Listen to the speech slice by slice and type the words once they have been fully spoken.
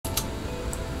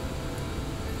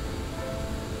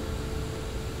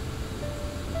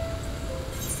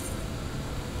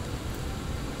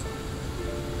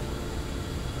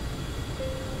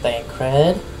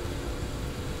Thancred.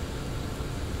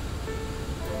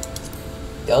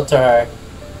 Go to her.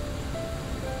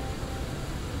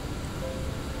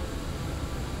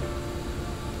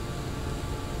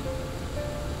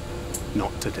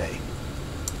 Not today.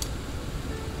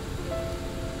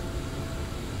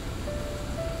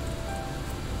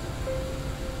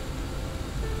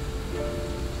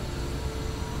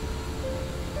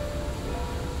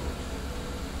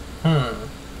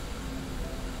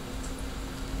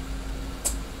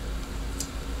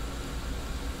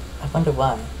 I wonder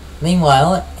why.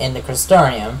 Meanwhile, in the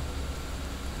Crystarium,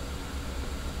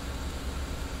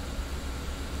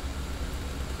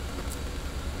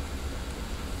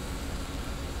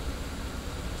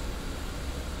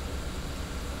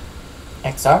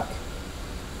 Exarch?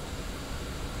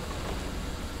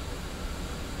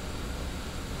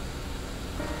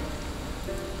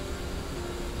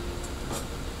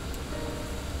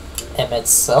 Emmett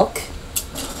Silk?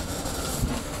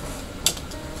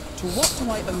 To what do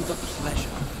I owe the pleasure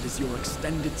that is your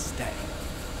extended stay?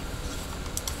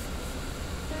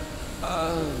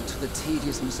 Oh, to the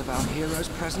tediousness of our hero's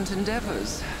present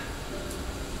endeavors.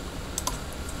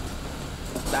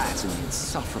 That and the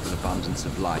insufferable abundance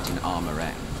of light in Armor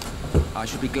End. I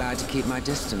should be glad to keep my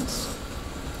distance.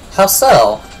 How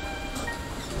so?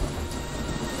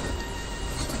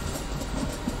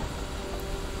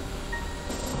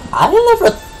 I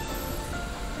never...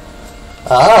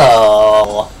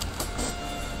 Oh...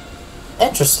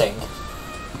 Interesting.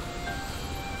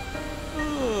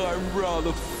 Oh, I'm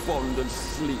rather fond of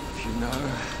sleep, you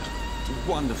know. It's a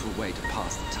wonderful way to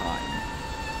pass the time.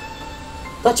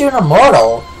 But you're an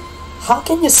immortal. How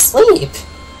can you sleep?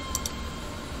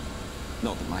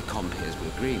 Not that my compeers will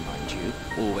agree, mind you.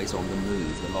 Always on the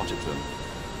move, a lot of them.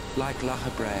 Like La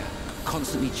Hebrea,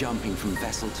 constantly jumping from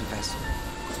vessel to vessel.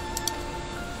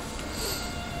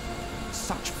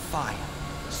 Such fire,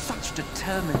 such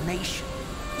determination.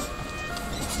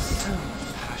 So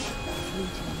much passion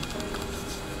fleeting.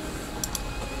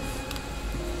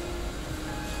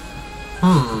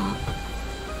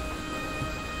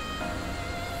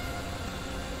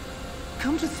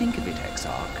 Come to think of it,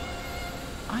 Exarch,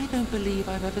 I don't believe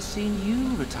I've ever seen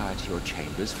you retire to your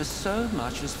chambers for so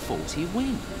much as 40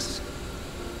 winks.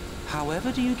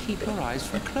 However do you keep your eyes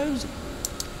from closing?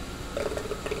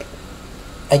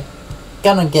 I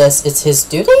gonna guess it's his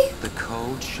duty? The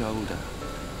cold shoulder.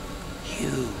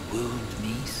 You wound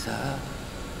me, sir.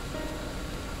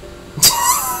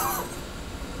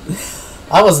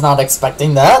 I was not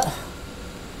expecting that.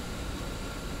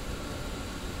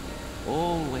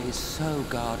 Always so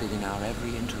guarded in our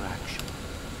every interaction.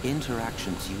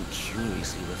 Interactions you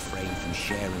curiously refrain from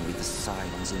sharing with the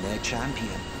Scions and their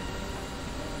champion.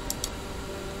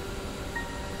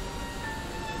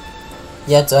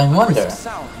 Yet I wonder. Risk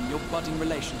sour in your budding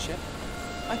relationship?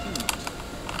 I think not.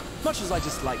 Much as I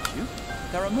dislike you,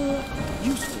 there are more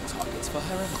useful targets for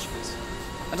her energies.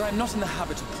 And I am not in the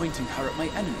habit of pointing her at my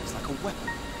enemies like a weapon.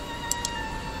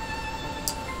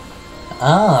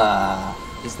 Ah.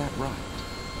 Is that right?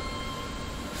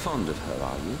 Fond of her,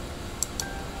 are you?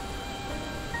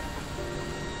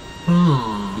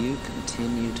 You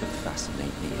continue to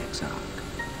fascinate me, Exarch.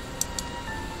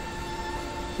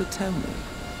 But tell me,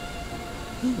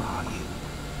 who are you?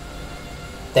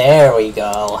 There we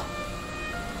go.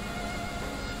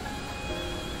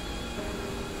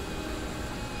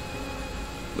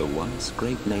 The once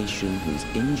great nation whose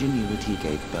ingenuity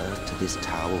gave birth to this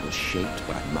tower was shaped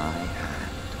by my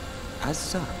hand. As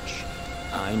such,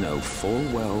 I know full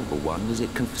well the wonders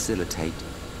it can facilitate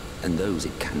and those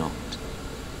it cannot.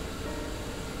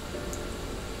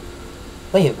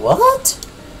 Wait, what?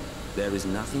 There is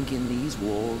nothing in these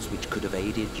walls which could have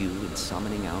aided you in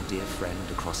summoning our dear friend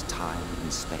across time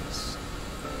and space.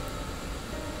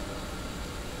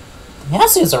 The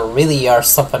Asses are really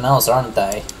something else, aren't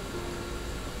they?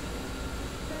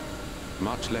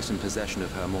 Much less in possession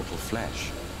of her mortal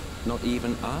flesh. Not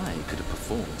even I could have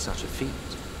performed such a feat.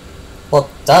 Well,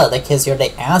 duh, because you're the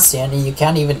Ascian and you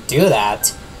can't even do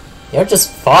that. You're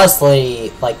just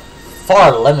vastly, like,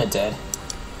 far limited.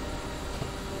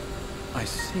 I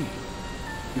see.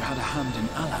 You had a hand in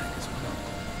Alag as well.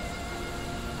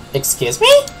 Excuse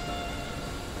me?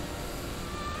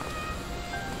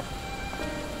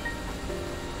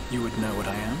 You would know what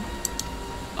I am?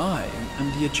 I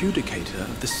am the adjudicator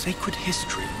of the sacred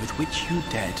history with which you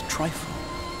dared trifle.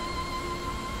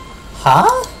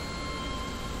 Huh?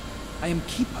 I am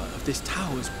keeper of this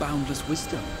tower's boundless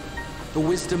wisdom. The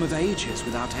wisdom of ages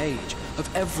without age, of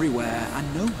everywhere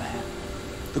and nowhere.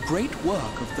 The great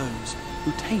work of those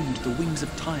who tamed the wings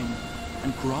of time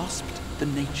and grasped the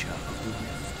nature of the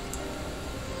rift.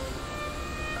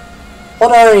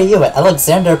 What are you,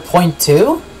 Alexander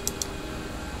 .2?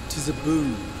 'Tis a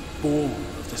boon born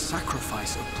of the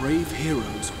sacrifice of brave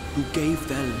heroes who gave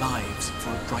their lives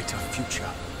for a brighter future.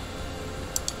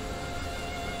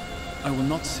 I will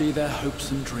not see their hopes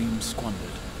and dreams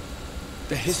squandered.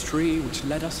 The history which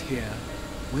led us here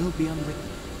will be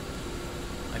unwritten.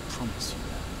 I promise you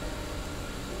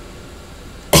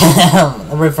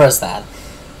that. Reverse that.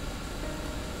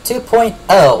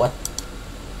 2.0.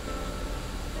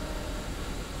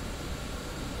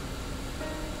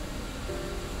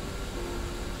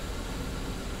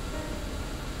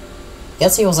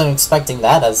 Guess he wasn't expecting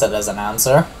that as an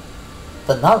answer.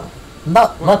 But not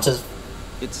much as...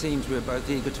 It seems we're both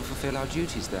eager to fulfill our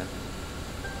duties then.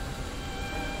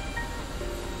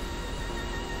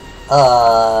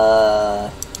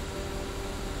 On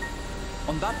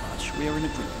that much, we are in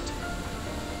agreement.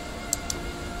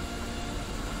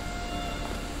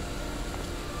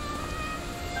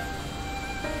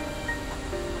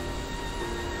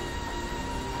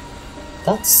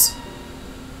 That's...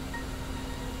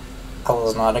 I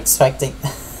was not expecting...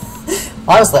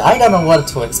 Honestly, I don't know what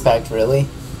to expect, really.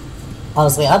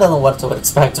 Honestly, I don't know what to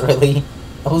expect, really.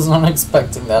 I was not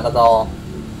expecting that at all.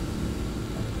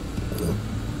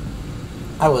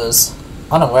 I was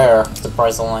unaware,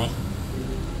 surprisingly.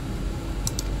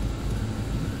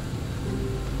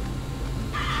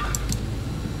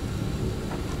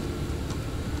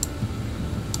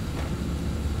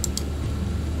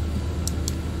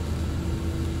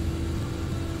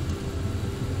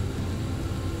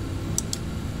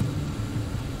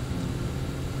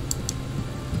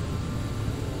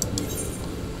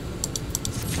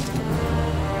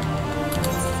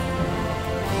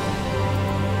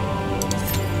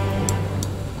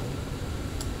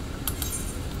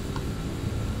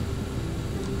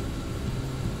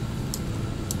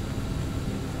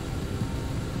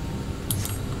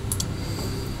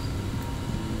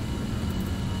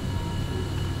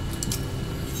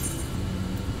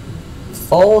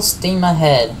 Full steam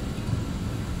ahead.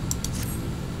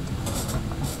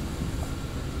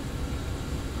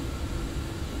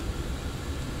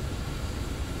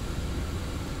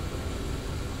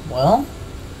 Well,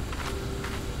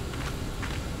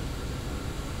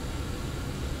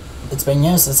 it's been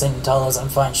years since any dollars on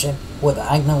fine ship with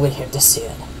Agna we're here to see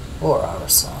it, or our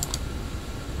son.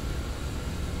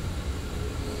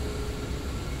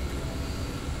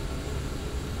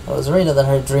 I was worried that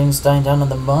her dreams dying down in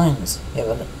the mines.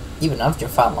 Even after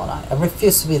Famlon, I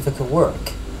refused to believe it could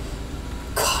work.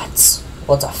 Gods,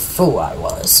 what a fool I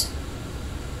was.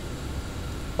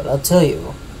 But I'll tell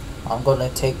you, I'm going to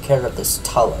take care of this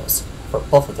Talos, for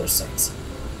both of their sakes.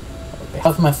 On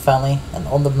behalf of my family and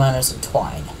all the miners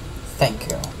entwined, thank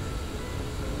you.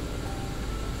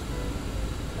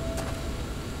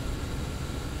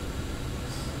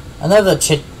 Another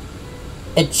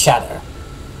chatter.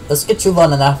 Let's get you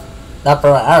on enough for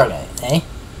an hour, eh?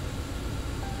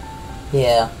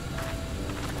 Yeah.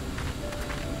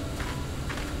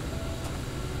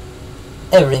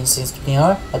 Everything seems to be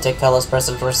alright. I take Talos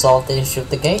present to resolve the issue of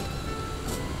the gate.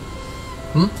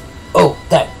 Oh,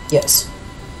 that, yes.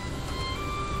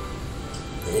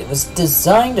 It was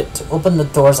designed to open the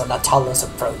doors on the Talos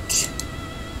approach.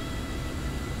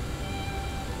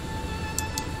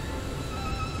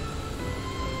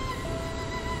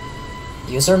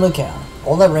 You certainly can.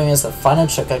 All that remains is the final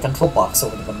check a control box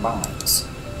over the mines.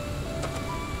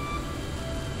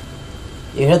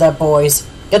 You hear that, boys?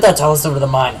 Get that Talos over the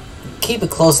mine. And keep a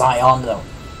close eye on them.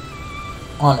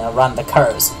 Around the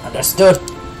curves. Understood?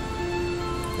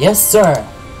 Yes, sir.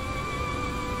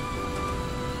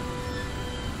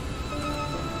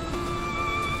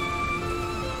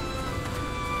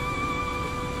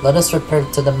 Let us repair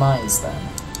to the mines then.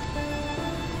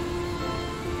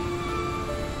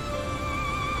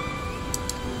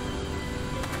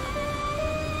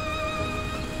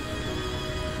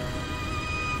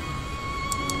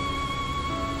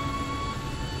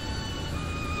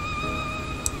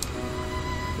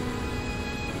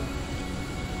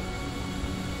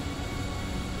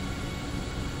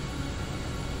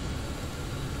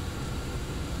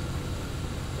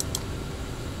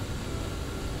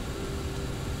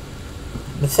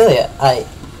 Ophelia,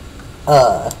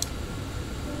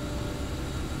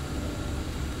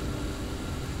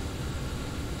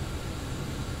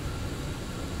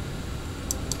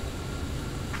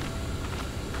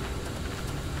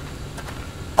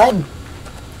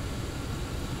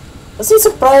 was he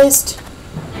surprised?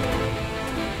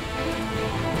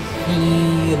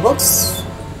 He looks,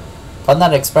 from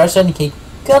that expression, he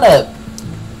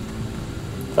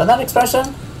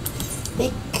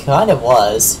kind of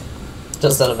was.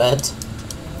 Just a little bit.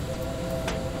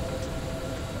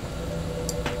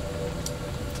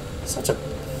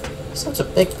 Such a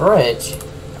big bridge.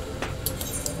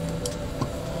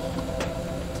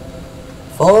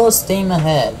 Full steam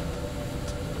ahead.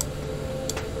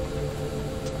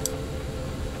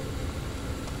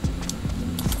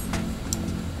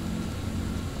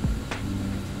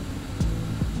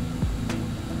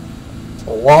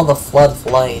 A wall of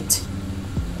floodlight.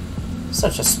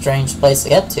 Such a strange place to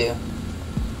get to.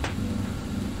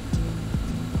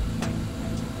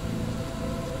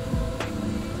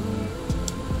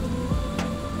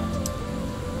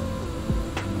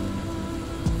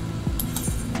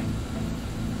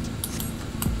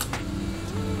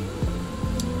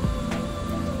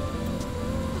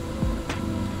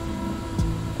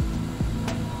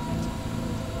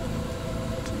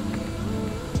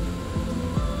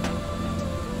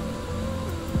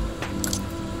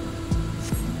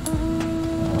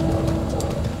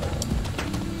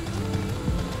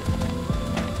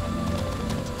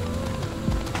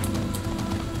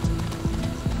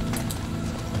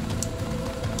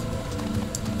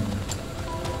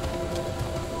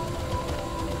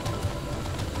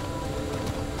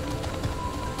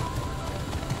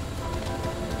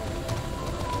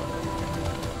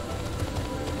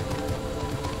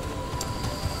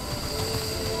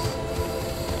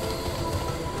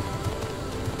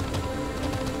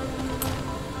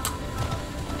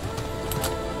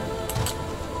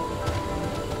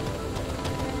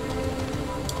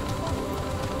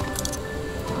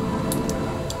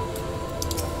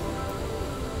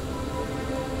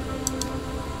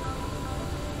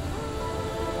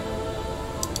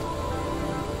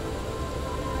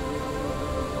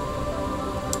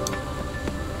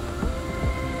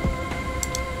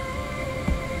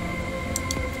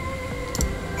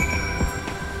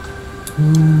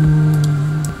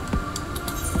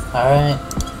 Alright.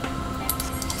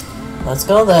 Let's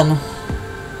go then.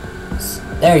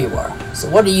 There you are. So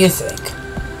what do you think?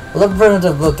 A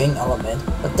primitive looking element,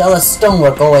 but Della's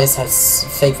stonework always has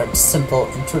favored simple,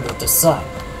 intuitive design.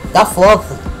 That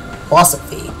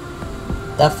philosophy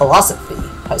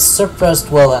has surfaced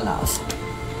well enough.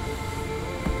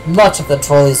 Much of the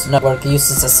trolley's network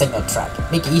uses a single track,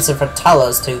 making it easier for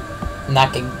Talos to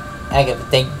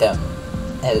navigate them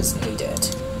as needed.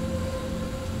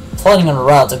 Plotting a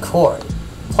route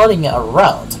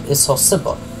is so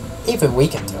simple. Even we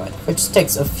can do it, which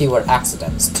takes a fewer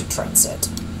accidents to transit.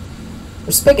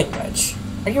 But speaking of which,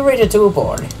 are you ready to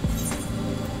aboard?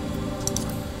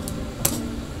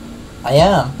 I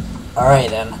am.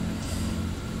 Alright then.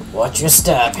 Watch your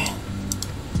step.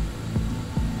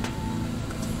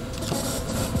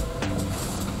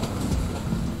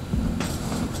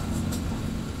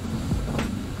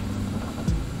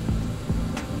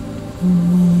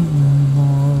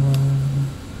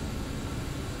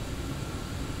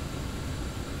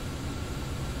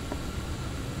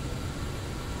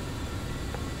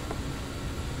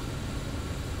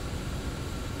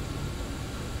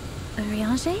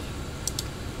 Oriage?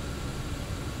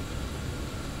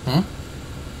 Hmm?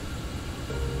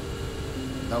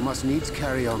 Thou must needs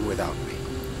carry on without me.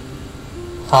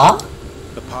 Huh?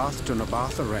 The path to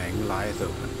Nabatha Rang lieth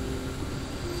open.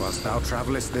 Whilst thou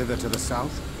travellest thither to the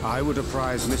south, I would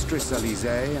apprise Mistress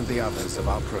Alize and the others of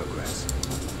our progress.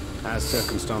 As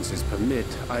circumstances permit,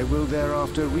 I will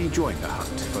thereafter rejoin the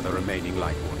hunt for the remaining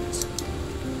Light Wardens.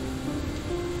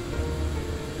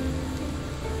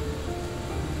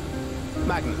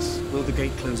 Magnus, will the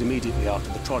gate close immediately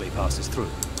after the trolley passes through?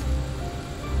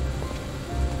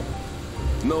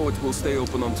 No, it will stay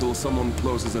open until someone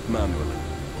closes it manually.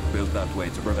 Built that way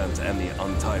to prevent any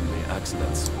untimely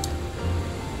accidents.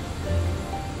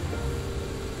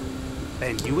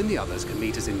 Then you and the others can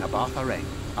meet us in Nabatha Rang,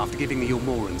 after giving the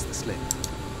Youremorans the slip.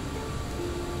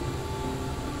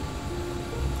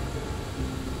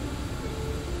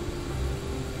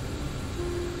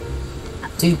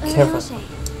 Do careful.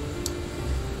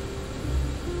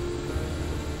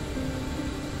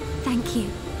 Thank you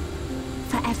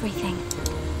for everything.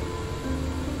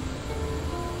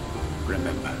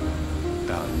 Remember,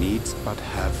 thou needst but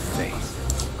have faith.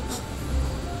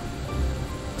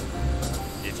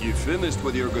 If you finished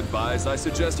with your goodbyes, I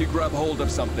suggest you grab hold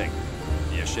of something.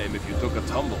 Be a shame if you took a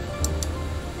tumble.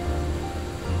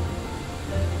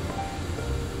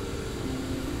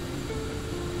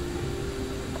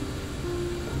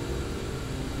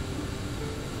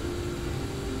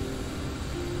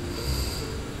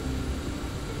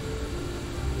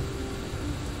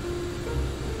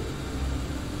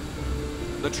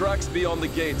 The tracks beyond the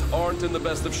gate aren't in the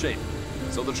best of shape,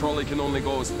 so the trolley can only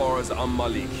go as far as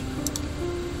Malik.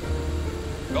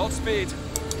 Godspeed!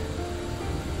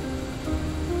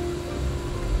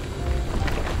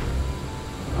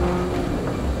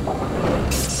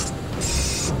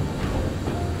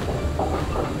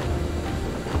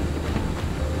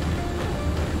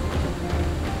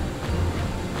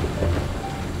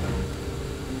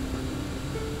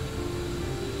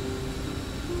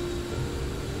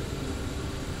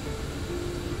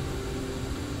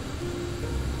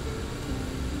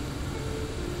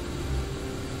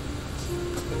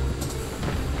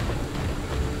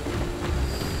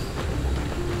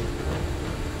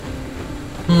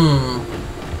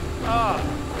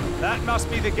 That must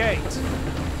be the gate.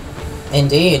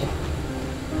 Indeed.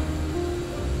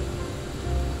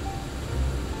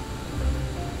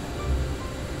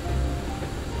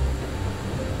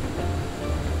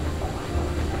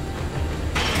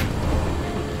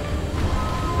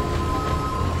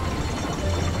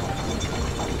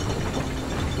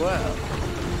 Well,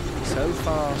 so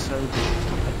far so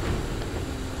good.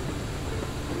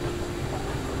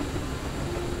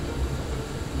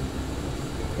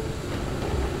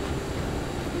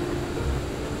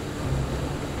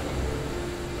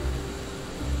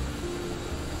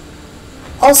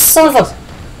 Oh, son of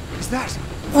a... Is that?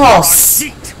 Oh,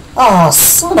 Shit! oh,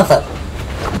 son of a...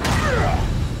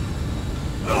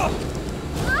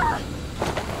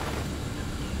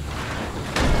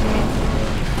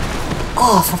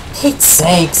 Oh, for Pete's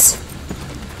sakes.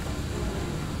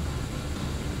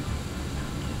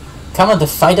 Coming to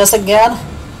fight us again?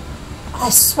 I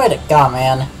swear to God,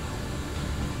 man.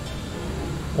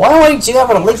 Why wouldn't you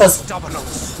ever leave us... Stubborn old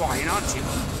swine, aren't you?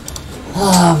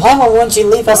 Why wouldn't you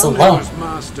leave us alone? Has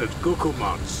mastered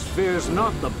Gukumots fears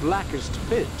not the blackest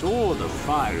pit or the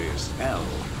fieriest hell.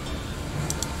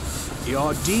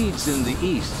 Your deeds in the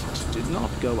east did not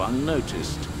go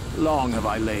unnoticed. Long have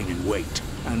I lain in wait,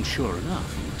 and sure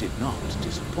enough, you did not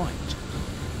disappoint.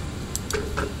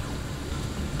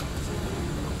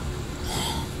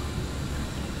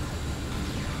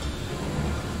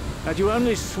 Had you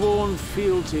only sworn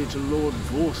fealty to Lord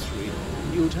Vorthry,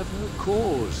 you'd have no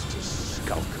cause to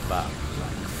skulk about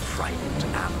like frightened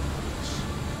animals.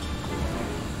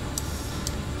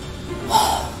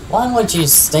 Why would you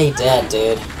stay dead,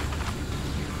 dude?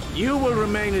 You will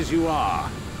remain as you are,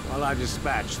 while I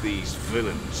dispatch these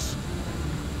villains.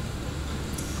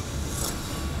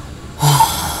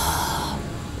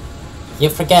 You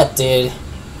forget, dude.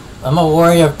 I'm a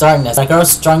warrior of darkness. I grow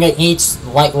stronger each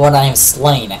like what I am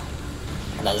slain.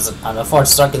 And as under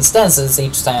forced circumstances,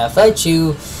 each time I fight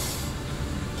you,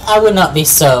 I would not be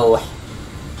so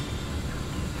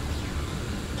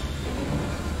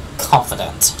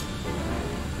confident.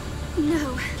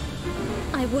 No,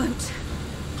 I won't.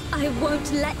 I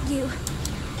won't let you.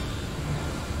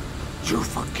 You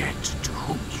forget to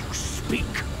whom you speak.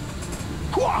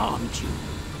 Who armed you,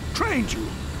 trained you,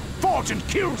 fought and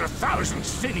killed 1,000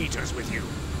 sin-eaters with you.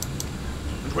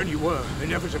 And when you were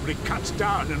inevitably cut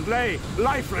down and lay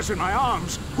lifeless in my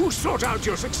arms, who sought out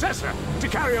your successor to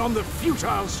carry on the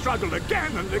futile struggle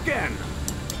again and again?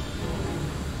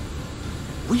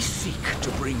 We seek to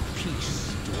bring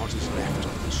peace to what is left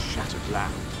of this shattered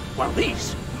land, while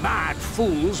these mad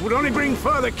fools would only bring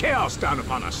further chaos down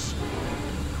upon us.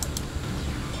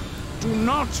 Do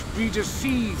not be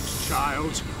deceived,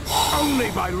 child. Only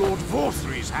by Lord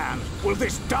Vorthry's hand will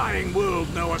this dying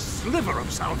world know a sliver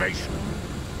of salvation.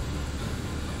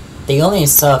 The only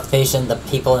salvation the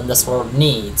people in this world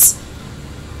needs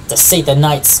to see the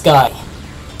night sky,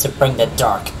 to bring the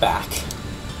dark back.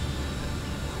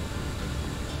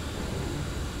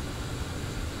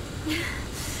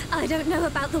 I don't know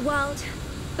about the world,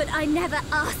 but I never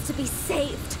asked to be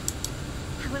saved.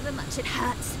 However much it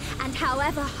hurts, and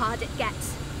however hard it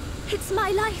gets. It's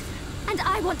my life, and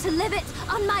I want to live it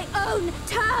on my own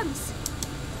terms.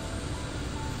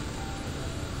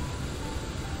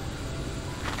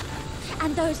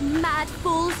 And those mad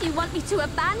fools you want me to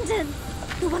abandon,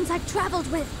 the ones I've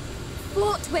traveled with,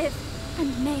 fought with,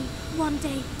 and may one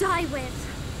day die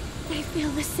with, they feel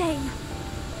the same.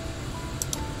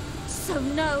 So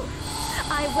no,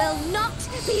 I will not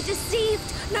be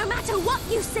deceived, no matter what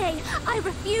you say. I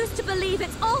refuse to believe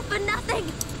it's all for nothing.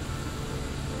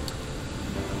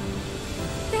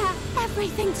 They're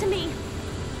everything to me.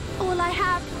 All I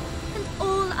have, and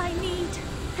all I need.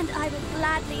 And I would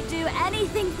gladly do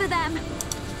anything for them.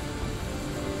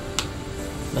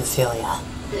 Ophelia.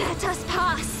 Let us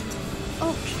pass,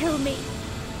 or kill me.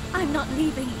 I'm not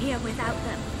leaving here without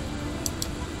them.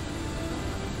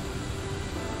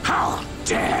 How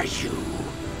dare you?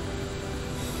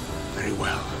 Very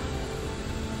well.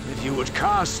 If you would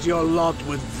cast your lot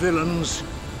with villains,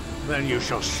 then you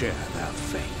shall share their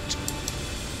fate.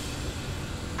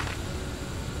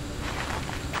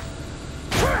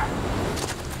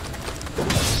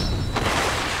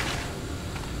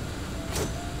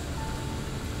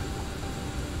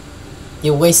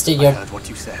 You wasted I your... heard what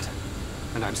you said,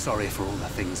 and I'm sorry for all the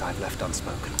things I've left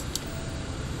unspoken.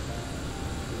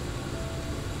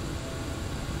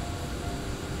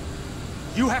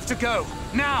 You have to go,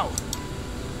 now!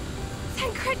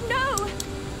 Tancred, no!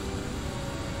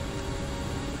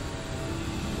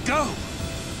 Go!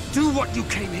 Do what you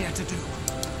came here to do.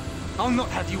 I'll not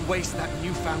have you waste that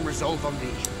newfound resolve on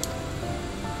me.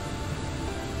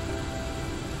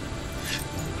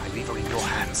 I leave her in your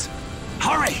hands.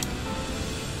 Hurry!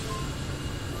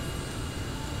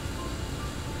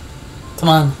 Come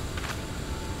on.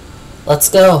 Let's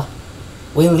go.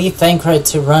 We leave Thancred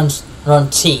to run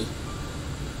Chi.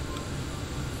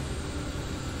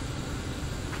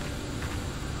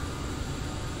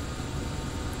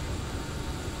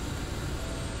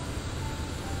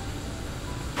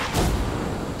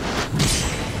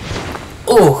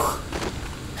 Ooh.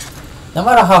 No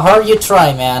matter how hard you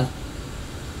try, man.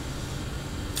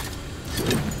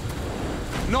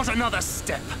 Not another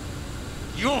step.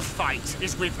 Your fight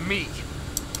is with me.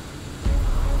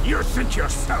 You think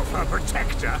yourself a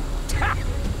protector?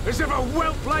 As if a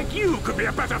whelp like you could be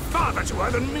a better father to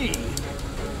her than me.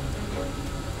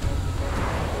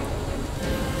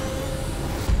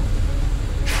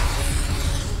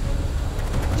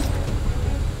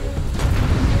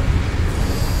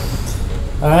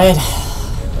 Alright.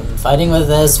 I'm fighting with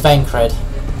this Thancred.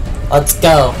 Let's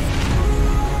go.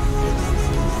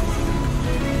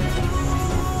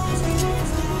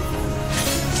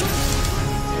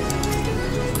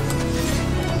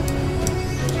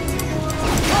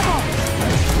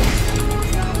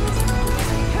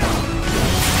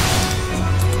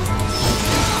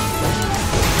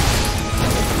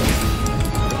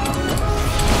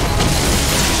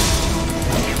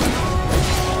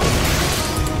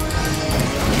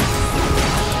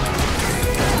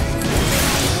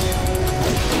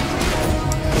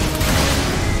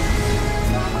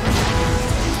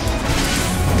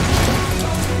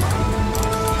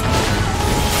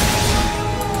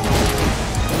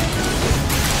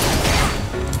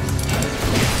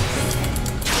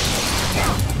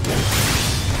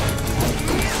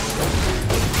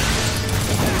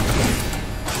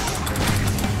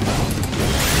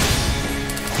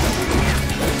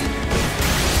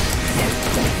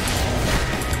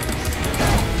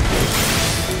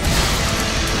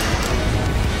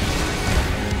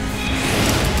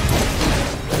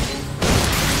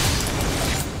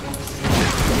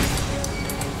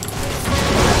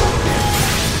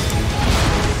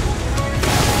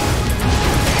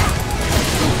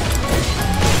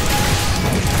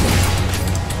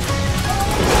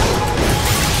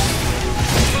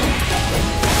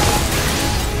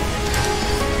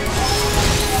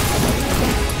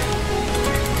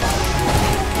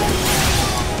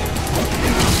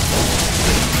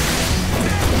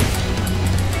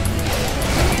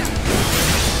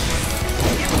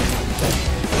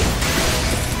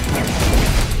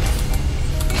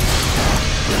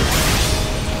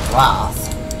 Wrath.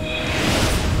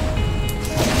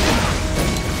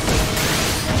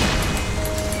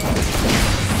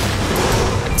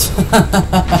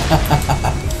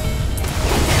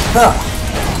 Huh.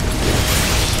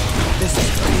 This is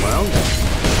going well.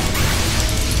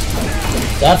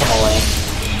 Definitely.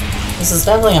 This is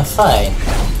definitely a fight.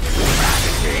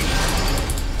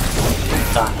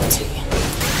 Vanity.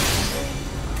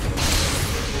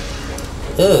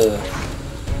 Ooh.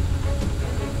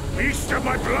 Beast of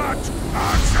my blood,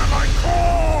 answer my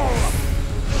call!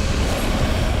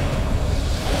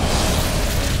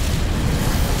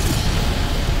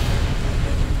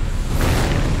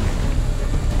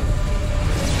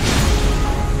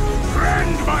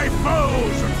 Rend my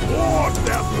foes and ward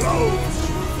their blows!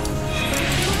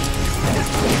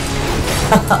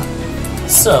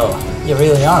 So, you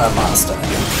really are a monster.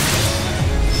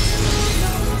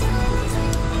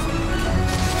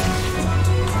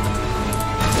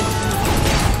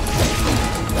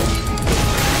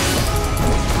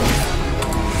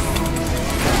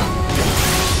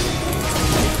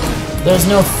 There's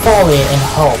no folly in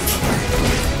hope.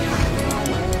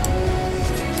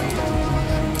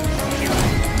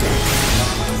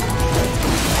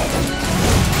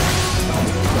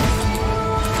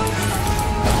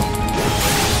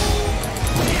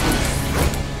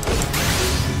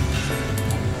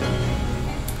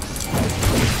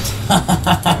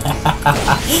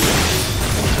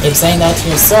 Keep saying that to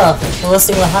yourself, but we'll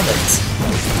see what happens.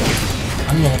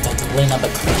 I'm gonna have to lean up a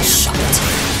quick shot.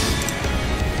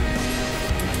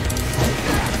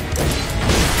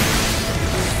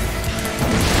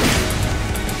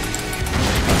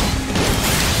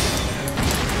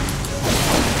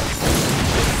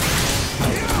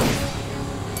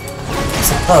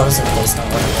 Suppose if there's no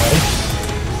other way.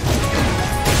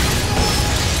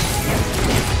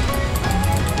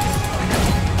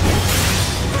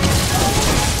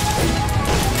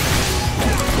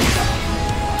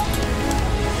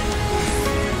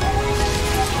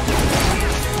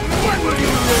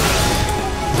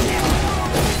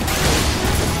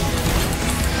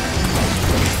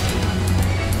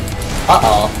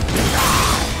 Uh-oh.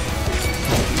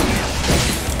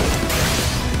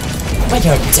 When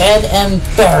you're dead and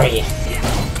buried.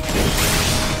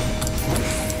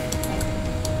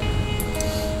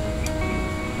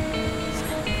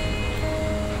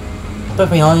 But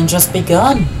we only just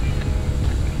begun.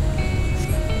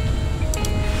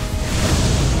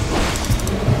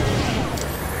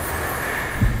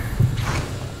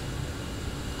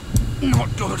 Not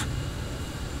good.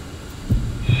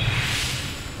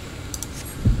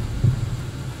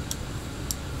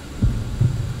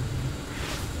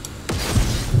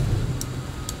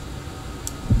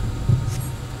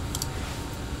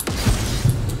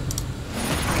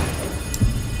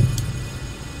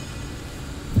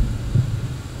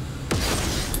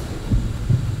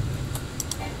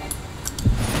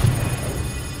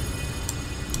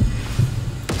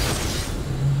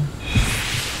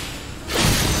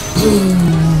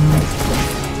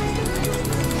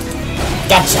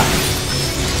 Gotcha.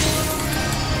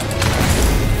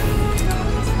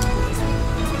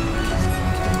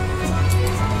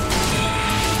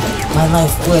 My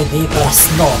life will be but a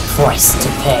small price to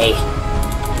pay.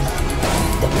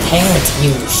 The payment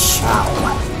you shall.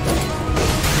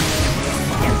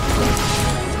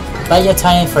 Buy your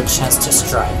time for a chance to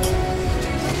strike.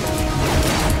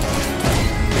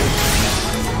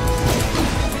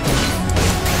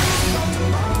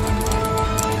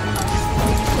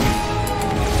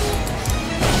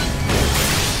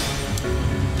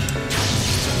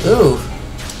 Ooh.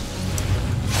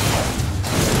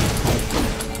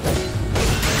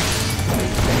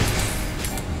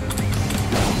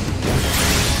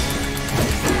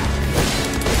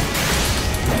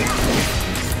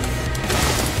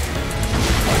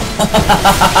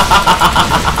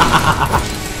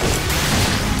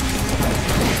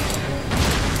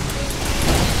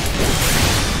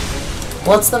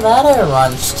 What's the matter,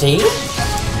 Runchty?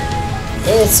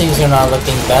 It seems you're not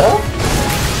looking better.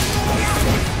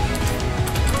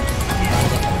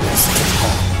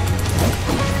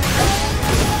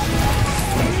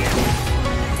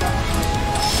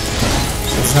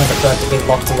 She's not about to be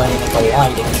locked away in a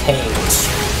gliding cage.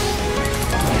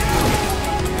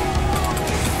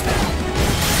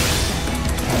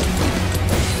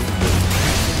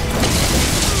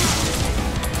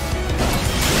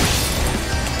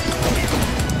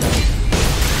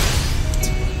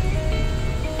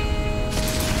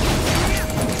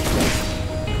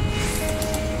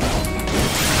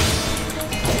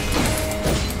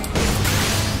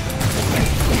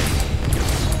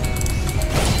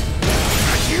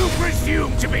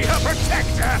 To be her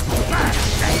protector!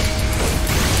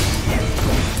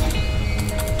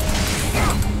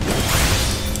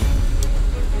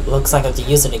 Looks like I have to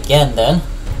use it again then.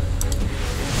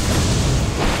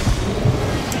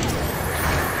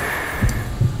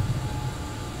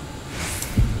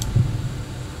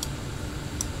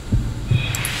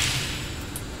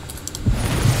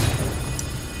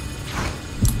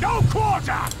 No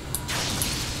quarter!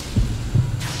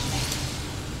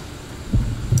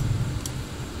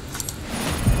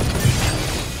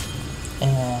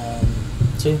 And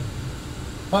 2,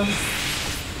 1.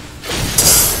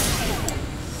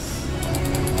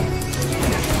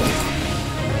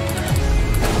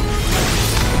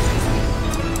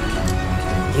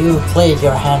 You played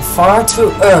your hand far too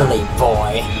early,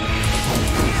 boy.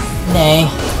 Nay.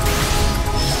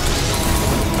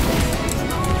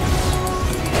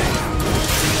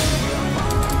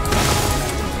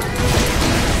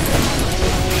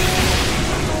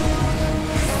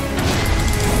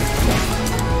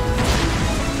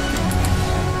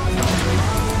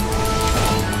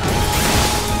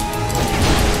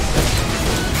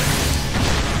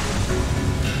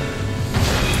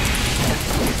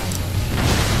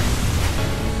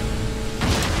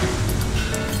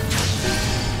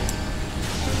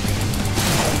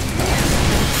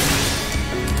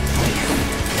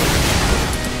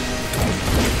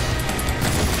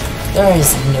 There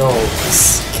is no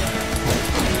risk.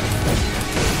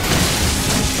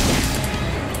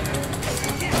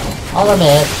 I'll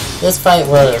admit, this fight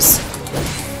was...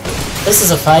 This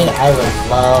is a fight I would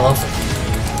love,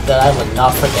 that I would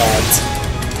not forget.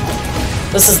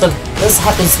 This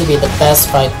happens to be the best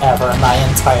fight ever in my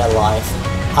entire life.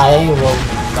 I will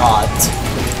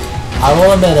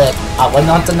admit it, I will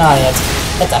not deny it.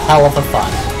 It's a hell of a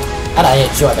fun, and I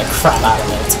enjoy the crap out of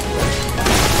it.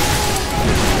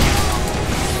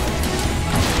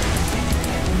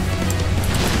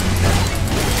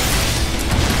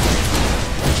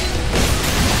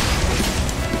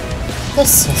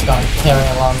 This has gone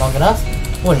carrying along long enough,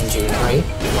 wouldn't you agree?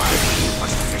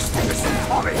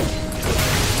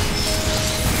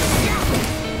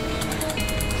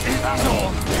 That's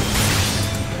all.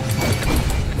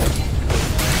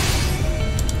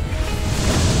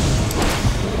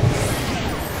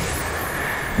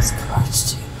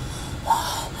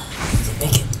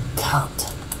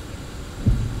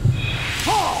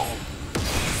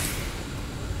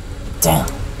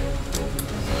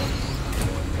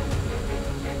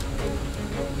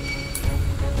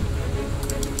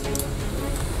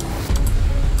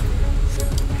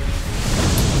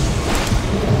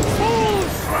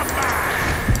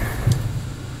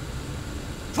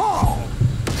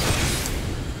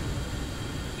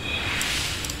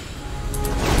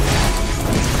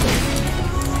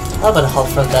 little bit of help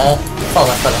from that.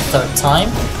 Falling for the third time.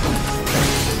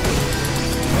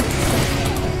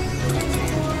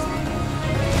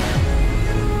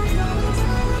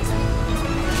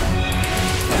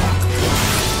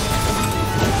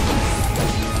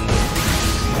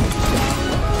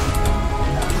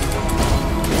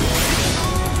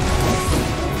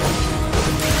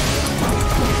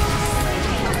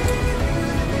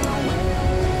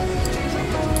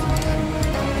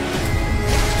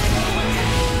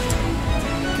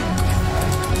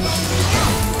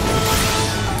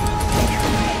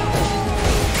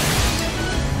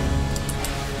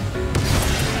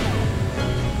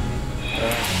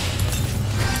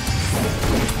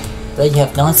 That you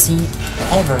have not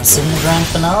ever seen the grand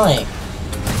finale.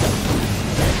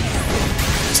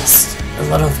 Just a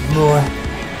lot of more.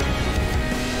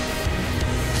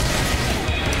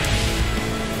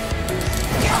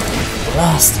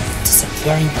 Last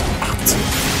disappearing act.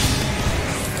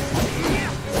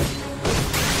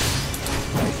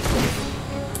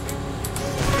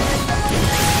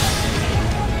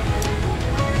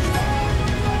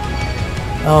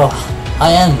 Oh,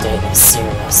 I am dead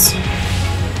serious.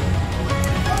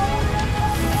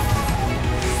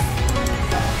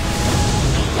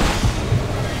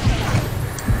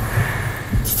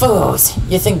 Fools!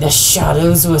 You think the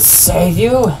shadows will save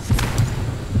you?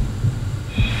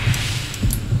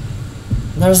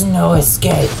 There's no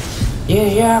escape. You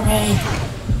hear me?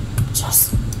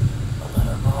 Just a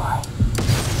little more.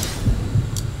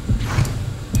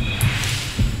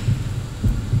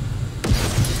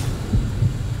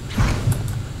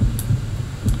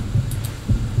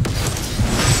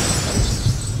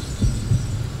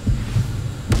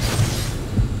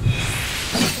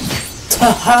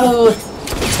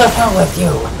 To hell with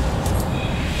you!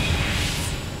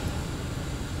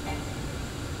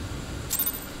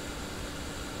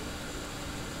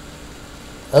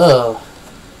 Oh.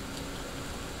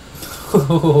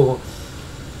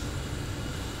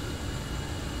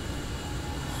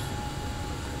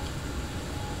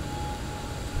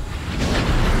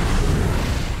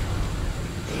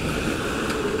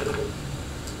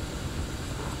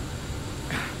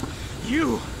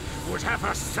 You would have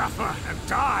her suffer and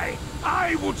die.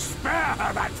 I would spare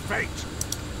her that fate.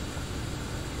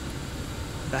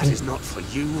 That is not for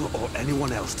you or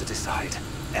anyone else to decide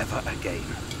ever again.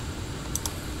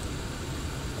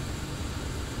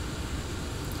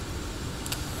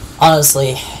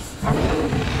 Honestly,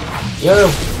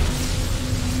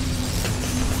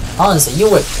 you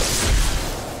would.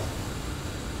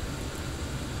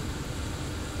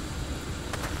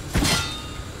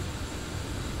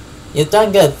 You've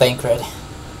done good, Thancred.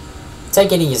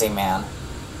 Take it easy, man.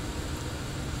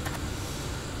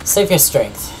 Save your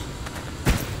strength.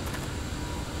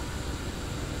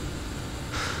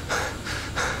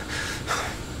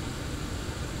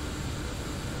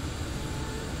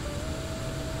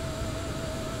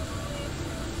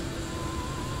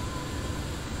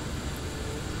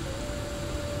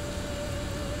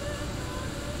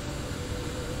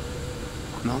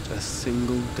 Not a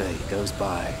single day goes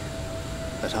by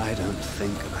that I don't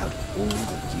think about all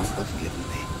that you have given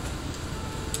me.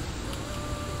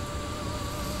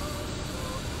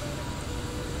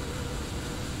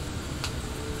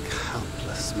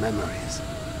 Countless memories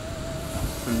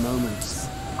and moments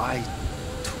I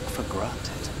took for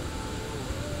granted.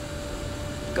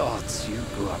 Gods, you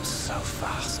grew up so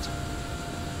fast.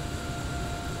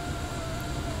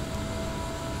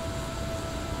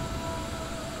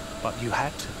 But you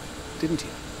had to, didn't you?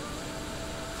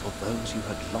 For those you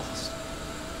had lost.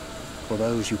 For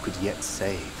those you could yet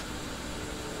save.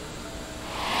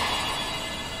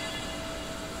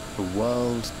 The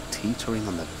world teetering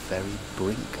on the very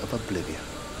brink of oblivion.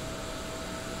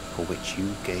 For which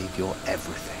you gave your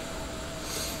everything.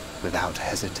 Without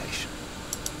hesitation.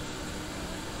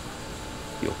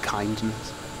 Your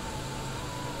kindness.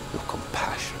 Your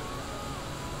compassion.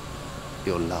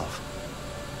 Your love.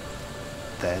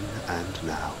 Then and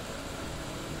now.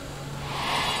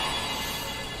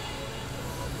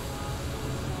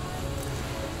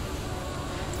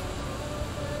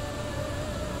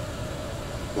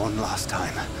 One last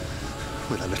time,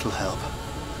 with a little help.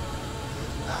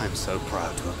 I'm so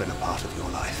proud to have been a part of your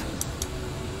life.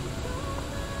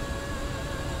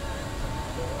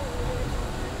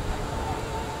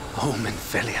 Oh,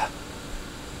 Minfilia.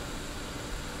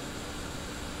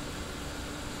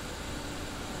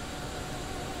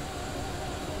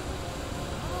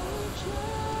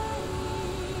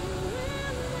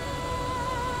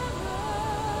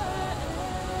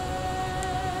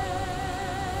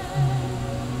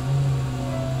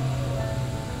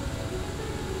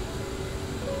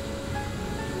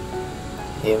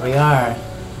 Here we are.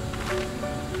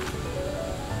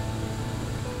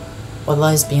 What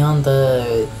lies beyond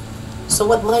the... So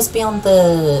what lies beyond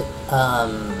the...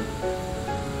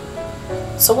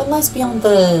 So what lies beyond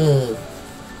the...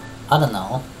 I don't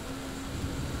know.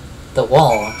 The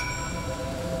wall.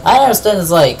 I understand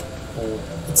it's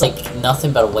like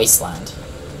nothing but a wasteland.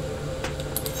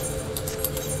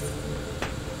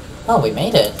 Oh, we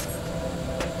made it.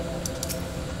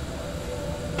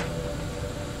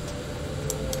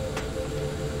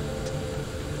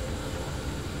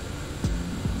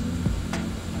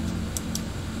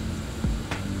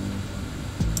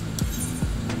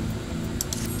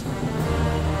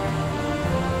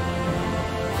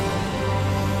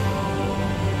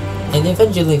 In the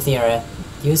event you leave the area,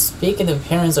 you speak in the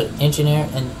appearance of Engineer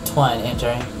and Twine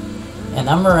entering, and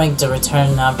I'm rank to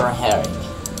return number Harry.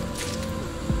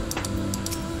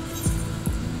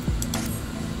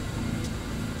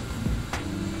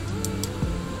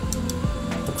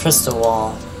 The crystal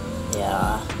wall,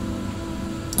 yeah.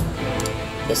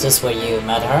 Is this where you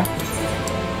met her?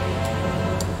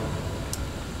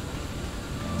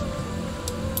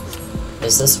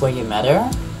 Is this where you met her?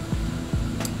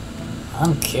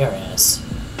 I'm curious.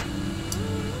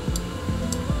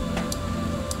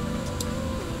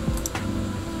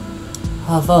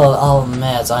 Although I'll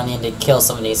admit I need to kill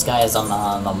some of these guys on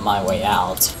my way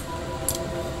out.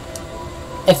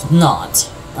 If not,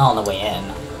 on the way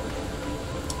in.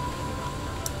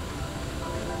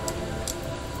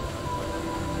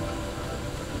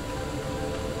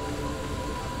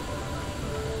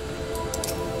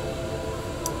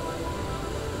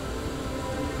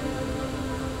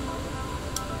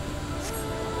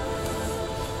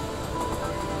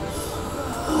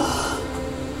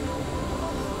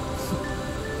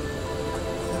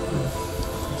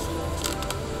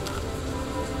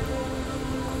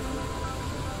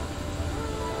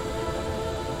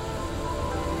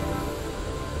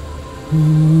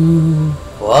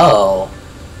 Whoa.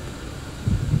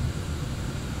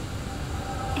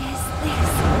 Is this...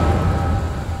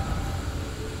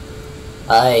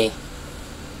 Aye.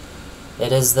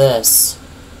 It is this.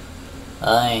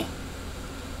 Aye.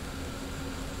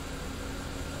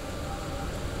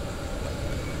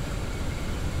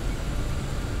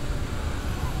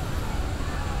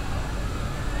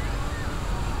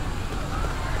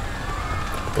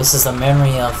 This is a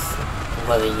memory of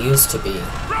what it used to be.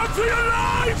 Run for your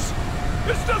lives!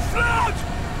 It's the flood!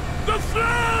 The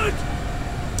flood!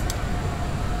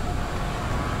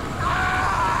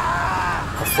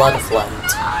 A flood of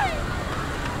light.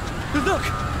 Look!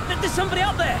 There's somebody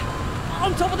up there!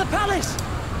 On top of the palace!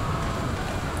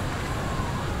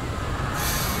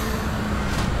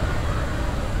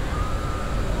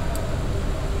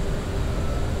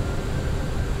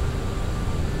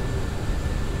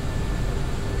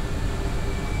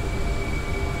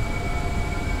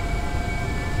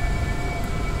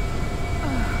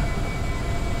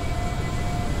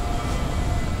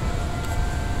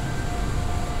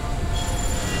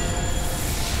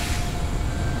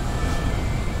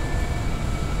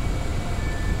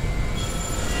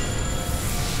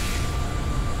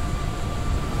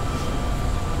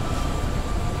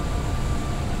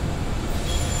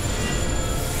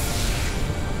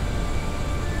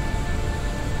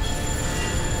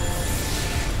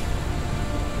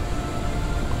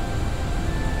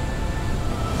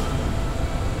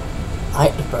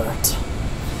 Egbert.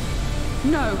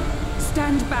 No,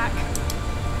 stand back.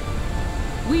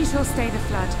 We shall stay the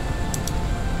flood.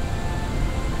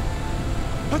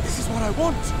 But this is what I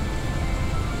want.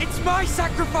 It's my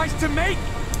sacrifice to make.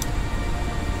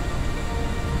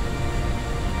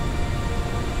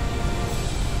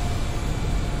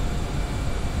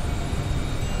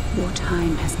 Your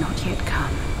time has not yet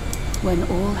come. When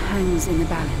all hangs in the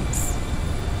balance,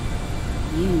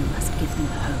 you must give them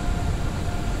hope.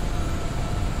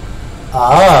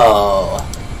 Oh.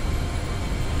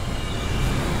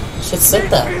 You should sit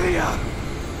there.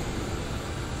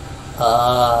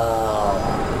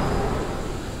 Oh.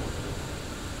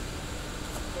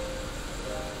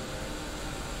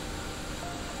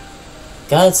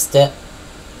 God's dead.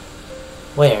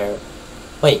 Where?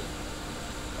 Wait.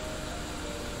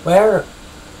 Where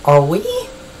are we?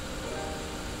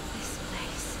 This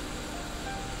place.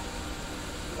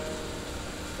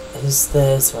 Is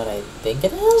this what I think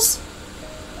it is?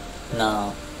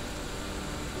 No.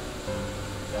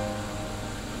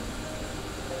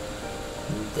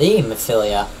 The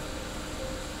Mephilia.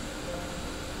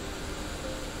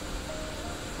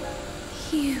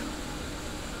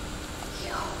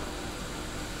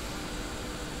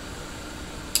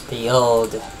 The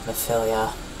old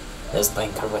Mephilia, as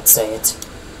Linker would say it.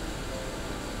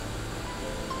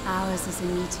 Ours is a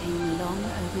meeting long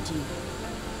overdue.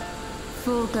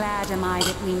 Full glad am I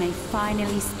that we may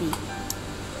finally speak.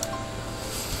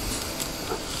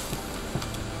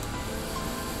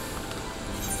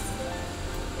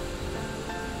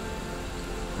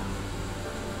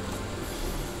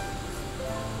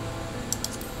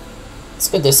 It's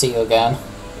good to see you again.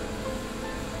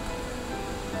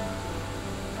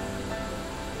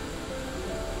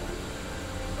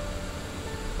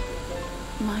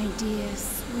 My dear,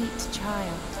 sweet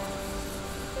child.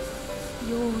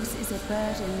 Yours is a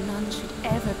burden none should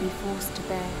ever be forced to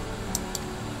bear.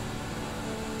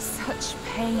 Such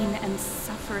pain and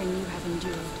suffering you have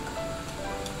endured.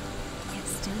 Yet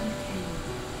still you came.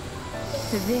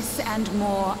 For this and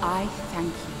more, I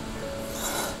thank you.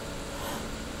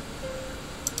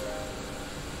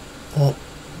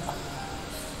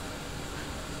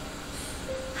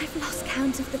 I've lost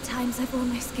count of the times I've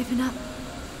almost given up.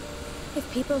 If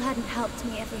people hadn't helped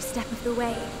me every step of the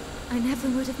way, I never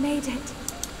would have made it.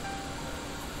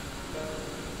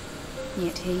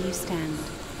 Yet here you stand,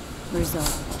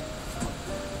 resolved.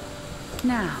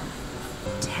 Now,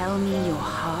 tell me your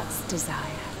heart's desire.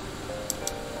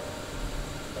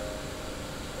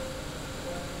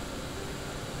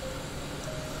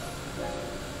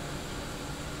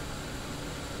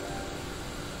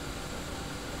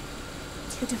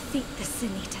 To defeat the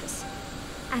Sin Eaters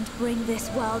and bring this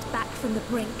world back from the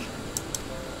brink.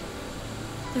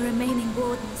 The remaining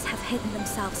wardens have hidden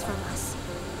themselves from us.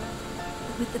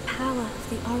 But with the power of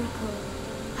the Oracle,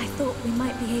 I thought we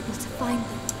might be able to find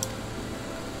them.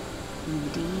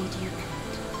 Indeed you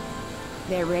could.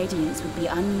 Their radiance would be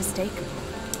unmistakable.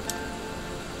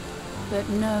 But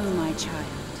know, my child,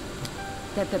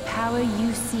 that the power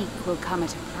you seek will come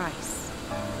at a price.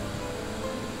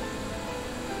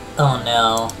 Oh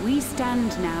no. We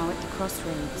stand now at the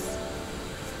crossroads.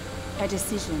 A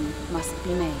decision must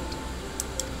be made.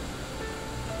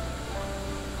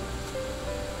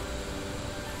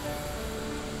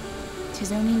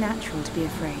 'Tis only natural to be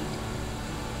afraid,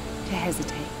 to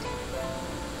hesitate.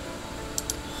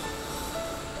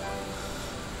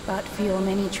 But for your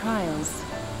many trials,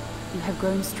 you have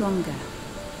grown stronger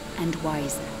and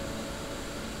wiser.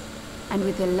 And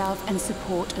with the love and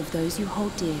support of those you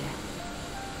hold dear,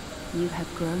 you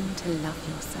have grown to love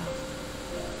yourself.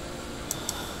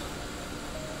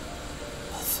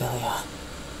 Ophelia.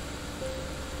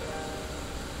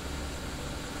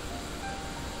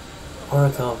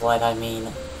 Oracle of Light, I mean.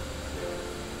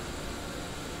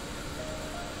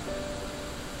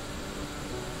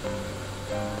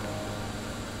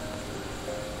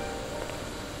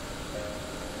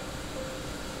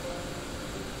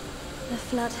 The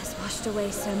flood has washed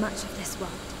away so much of this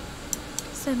world.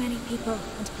 So many people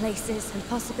and places and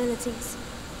possibilities,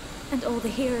 and all the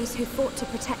heroes who fought to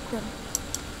protect them.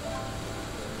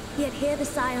 Yet here the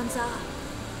Scions are,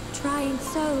 trying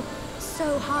so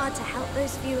hard to help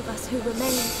those few of us who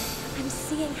remain, and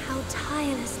seeing how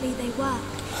tirelessly they work,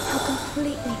 how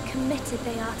completely committed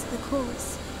they are to the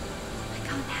cause. I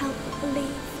can't help but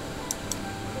believe.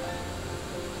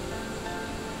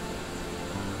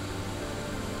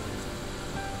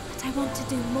 But I want to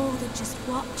do more than just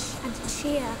watch and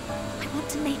cheer. I want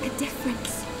to make a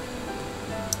difference.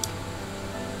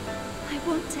 I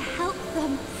want to help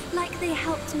them like they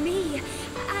helped me,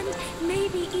 and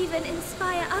maybe even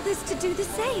inspire others to do the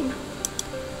same.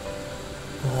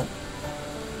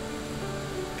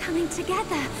 Coming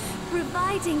together,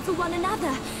 providing for one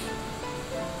another.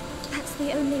 That's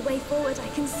the only way forward I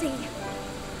can see.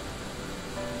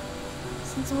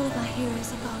 Since all of our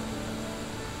heroes are gone,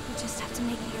 we just have to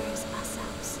make heroes of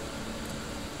ourselves.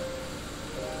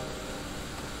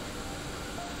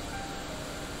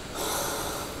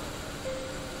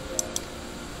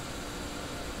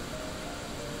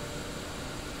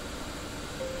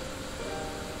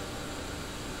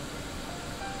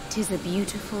 "'Tis a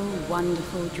beautiful,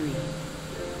 wonderful dream.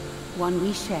 One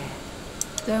we share.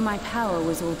 Though my power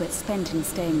was all but spent in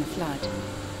staying the flood,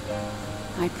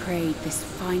 I prayed this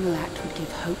final act would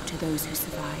give hope to those who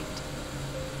survived.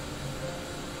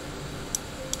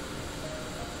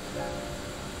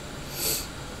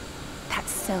 That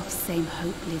self-same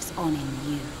hope lives on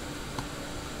in you.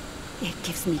 It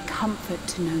gives me comfort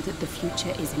to know that the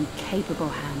future is in capable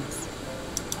hands.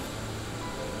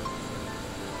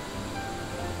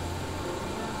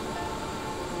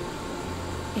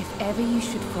 If ever you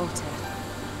should falter,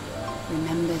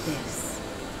 remember this.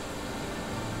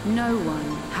 No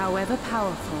one, however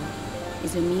powerful,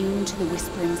 is immune to the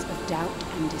whisperings of doubt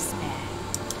and despair.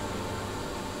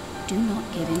 Do not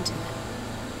give in to them.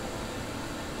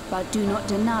 But do not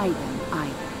deny them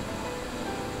either.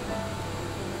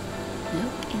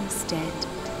 Look instead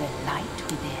to the light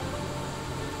within,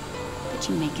 that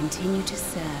you may continue to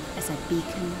serve as a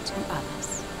beacon to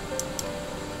others.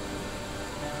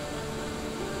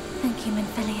 Thank you,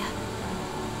 Minfilia,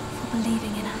 for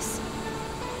believing in us,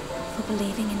 for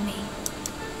believing in me.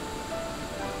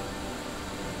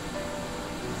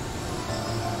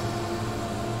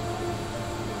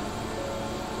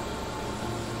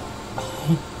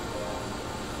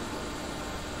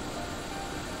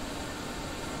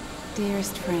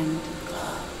 Dearest friend,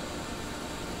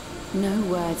 no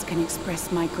words can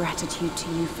express my gratitude to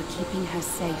you for keeping her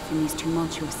safe in these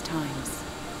tumultuous times.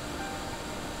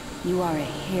 You are a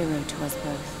hero to us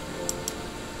both.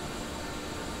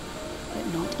 But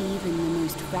not even the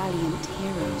most valiant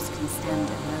heroes can stand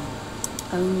alone.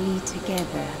 Only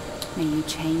together may you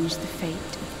change the fate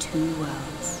of two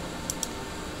worlds.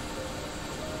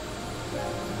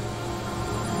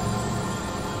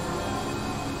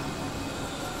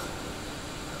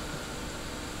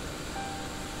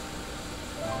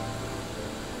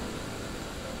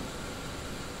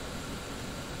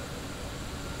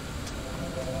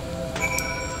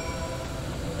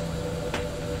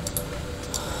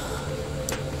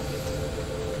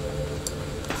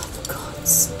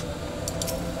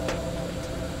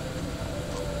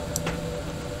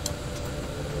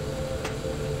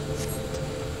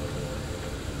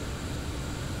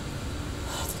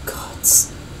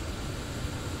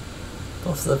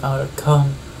 Both of them out of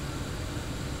come.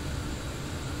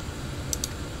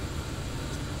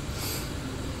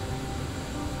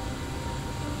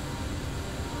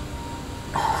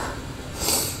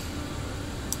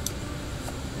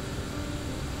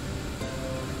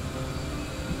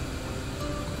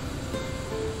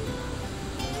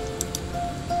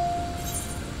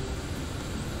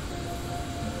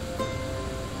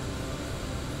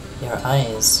 Your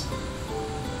eyes,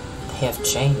 they have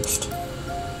changed.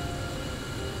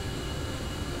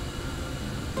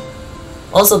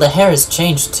 Also, the hair has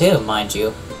changed too, mind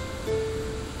you.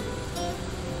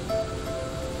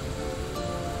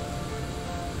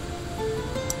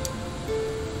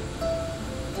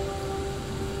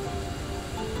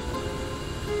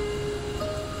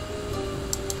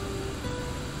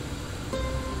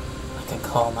 I can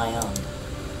call my own.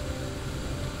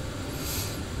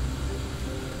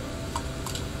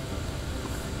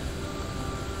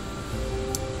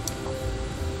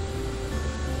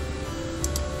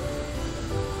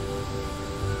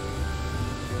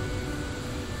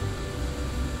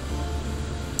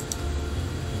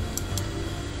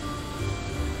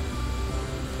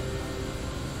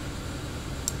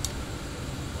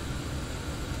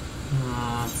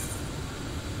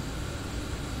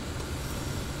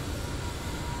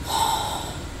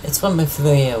 It's what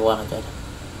Minfilia wanted.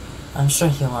 I'm sure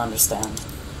he'll understand.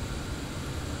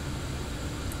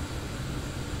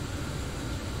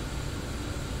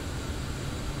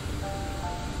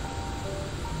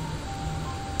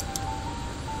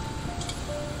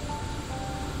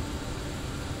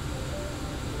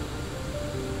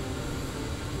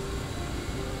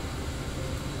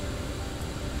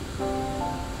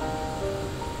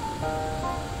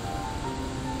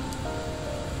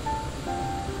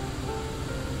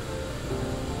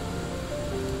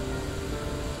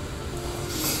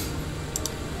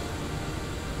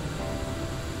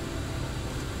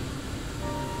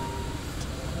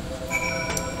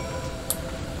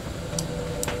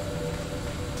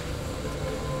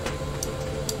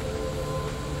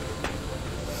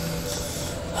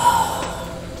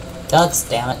 God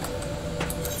damn it.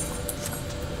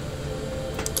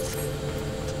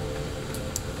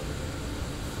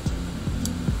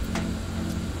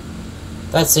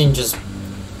 That scene just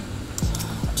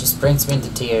brings me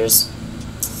into tears.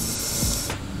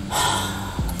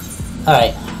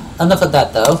 Alright, enough of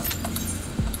that though.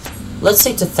 Let's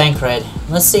take to Thancred.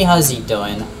 Let's see how's he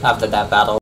doing after that battle.